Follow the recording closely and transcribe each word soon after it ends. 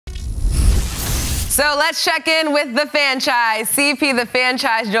So let's check in with the Fanchise. CP, the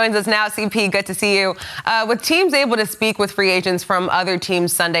Fanchise, joins us now. CP, good to see you. With teams able to speak with free agents from other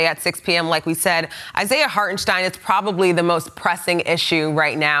teams Sunday at 6 p.m., like we said, Isaiah Hartenstein is probably the most pressing issue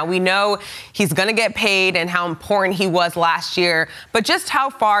right now. We know he's going to get paid and how important he was last year, but just how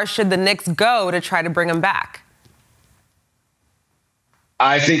far should the Knicks go to try to bring him back?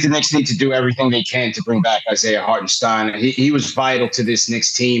 I think the Knicks need to do everything they can to bring back Isaiah Hartenstein. He was vital to this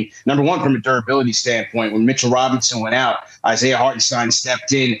Knicks team. Number one, from a durability standpoint, when Mitchell Robinson went out, Isaiah Hartenstein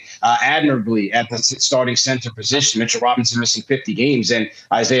stepped in admirably at the starting center position. Mitchell Robinson missing 50 games, and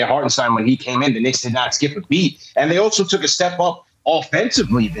Isaiah Hartenstein, when he came in, the Knicks did not skip a beat. And they also took a step up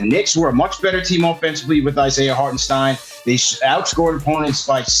offensively. The Knicks were a much better team offensively with Isaiah Hartenstein. They outscored opponents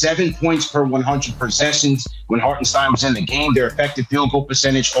by 7 points per 100 possessions when Hartenstein was in the game. Their effective field goal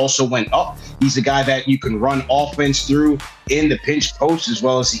percentage also went up. He's a guy that you can run offense through in the pinch post as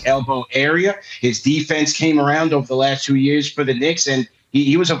well as the elbow area. His defense came around over the last 2 years for the Knicks, and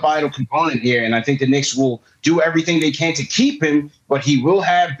he was a vital component here, and I think the Knicks will do everything they can to keep him, but he will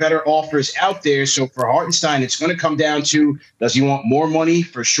have better offers out there. So for Hartenstein, it's going to come down to, does he want more money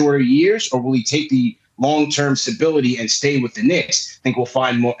for shorter years, or will he take the long-term stability and stay with the Knicks? I think we'll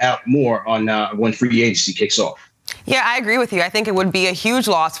find out more on when free agency kicks off. Yeah, I agree with you. I think it would be a huge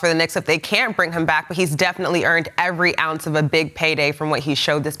loss for the Knicks if they can't bring him back, but he's definitely earned every ounce of a big payday from what he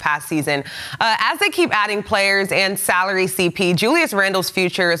showed this past season. As they keep adding players and salary, CP, Julius Randle's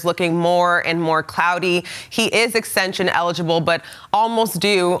future is looking more and more cloudy. He is extension eligible, but also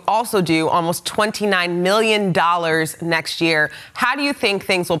due almost $29 million next year. How do you think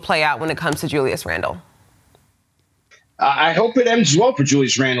things will play out when it comes to Julius Randle? I hope it ends well for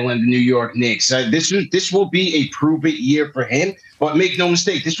Julius Randle and the New York Knicks. This will be a prove-it year for him. But make no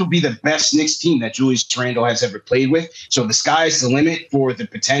mistake, this will be the best Knicks team that Julius Randle has ever played with. So the sky is the limit for the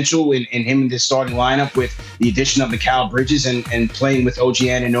potential in him in this starting lineup with the addition of Mikal Bridges and playing with OG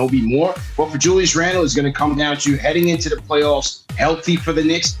Anunoby more. But for Julius Randle, it's going to come down to heading into the playoffs healthy for the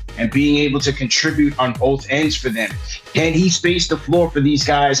Knicks and being able to contribute on both ends for them. Can he space the floor for these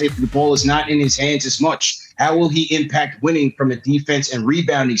guys if the ball is not in his hands as much? How will he impact winning from a defense and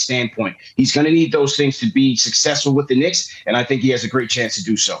rebounding standpoint? He's going to need those things to be successful with the Knicks, and I think he has a great chance to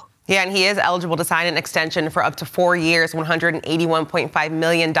do so. Yeah, and he is eligible to sign an extension for up to 4 years, $181.5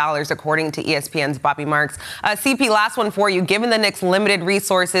 million, according to ESPN's Bobby Marks. CP, last one for you. Given the Knicks' limited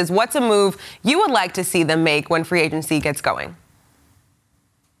resources, what's a move you would like to see them make when free agency gets going?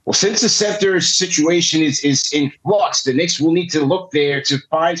 Well, since the center situation is in flux, the Knicks will need to look there to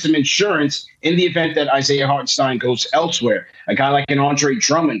find some insurance in the event that Isaiah Hartenstein goes elsewhere. A guy like an Andre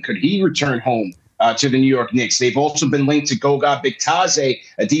Drummond, could he return home to the New York Knicks? They've also been linked to Goga Bitadze,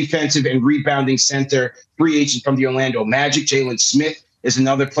 a defensive and rebounding center, free agent from the Orlando Magic. Jalen Smith is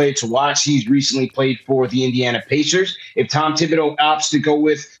another player to watch. He's recently played for the Indiana Pacers. If Tom Thibodeau opts to go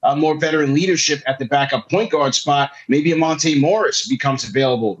with more veteran leadership at the backup point guard spot, maybe a Monte Morris becomes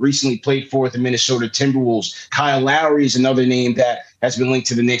available. Recently played for the Minnesota Timberwolves. Kyle Lowry is another name that has been linked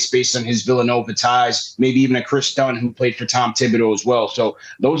to the Knicks based on his Villanova ties. Maybe even a Chris Dunn who played for Tom Thibodeau as well. So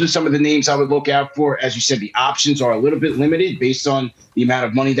those are some of the names I would look out for. As you said, the options are a little bit limited based on the amount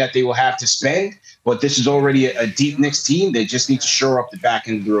of money that they will have to spend. But this is already a deep Knicks team. They just need to shore up the back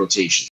end of the rotation.